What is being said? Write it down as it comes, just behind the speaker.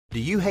Do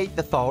you hate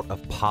the thought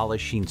of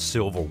polishing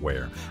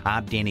silverware?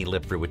 I'm Danny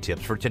Lipford with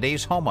tips for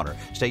today's homeowner.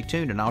 Stay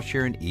tuned and I'll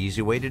share an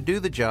easy way to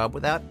do the job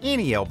without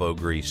any elbow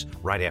grease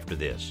right after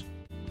this.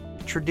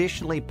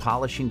 Traditionally,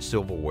 polishing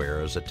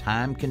silverware is a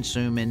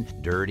time-consuming,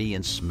 dirty,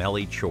 and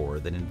smelly chore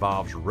that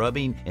involves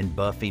rubbing and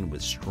buffing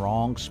with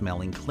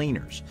strong-smelling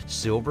cleaners.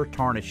 Silver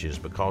tarnishes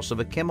because of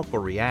a chemical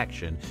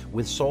reaction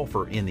with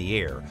sulfur in the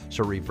air,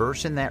 so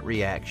reversing that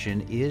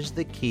reaction is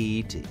the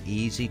key to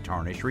easy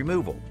tarnish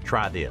removal.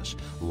 Try this.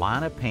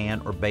 Line a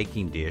pan or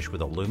baking dish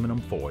with aluminum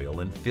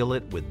foil and fill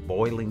it with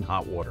boiling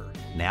hot water.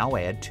 Now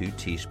add 2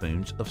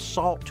 teaspoons of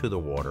salt to the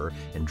water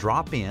and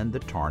drop in the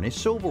tarnished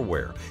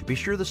silverware. Be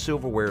sure the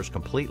silverware is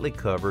completely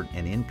covered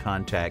and in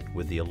contact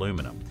with the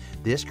aluminum.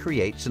 This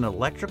creates an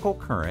electrical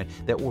current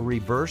that will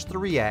reverse the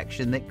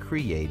reaction that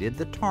created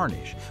the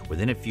tarnish.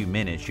 Within a few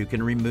minutes, you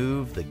can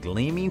remove the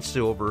gleaming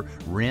silver,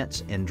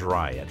 rinse, and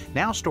dry it.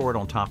 Now store it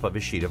on top of a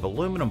sheet of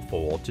aluminum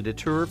foil to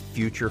deter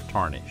future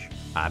tarnish.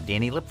 I'm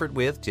Danny Lipford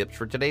with tips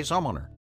for today's homeowner.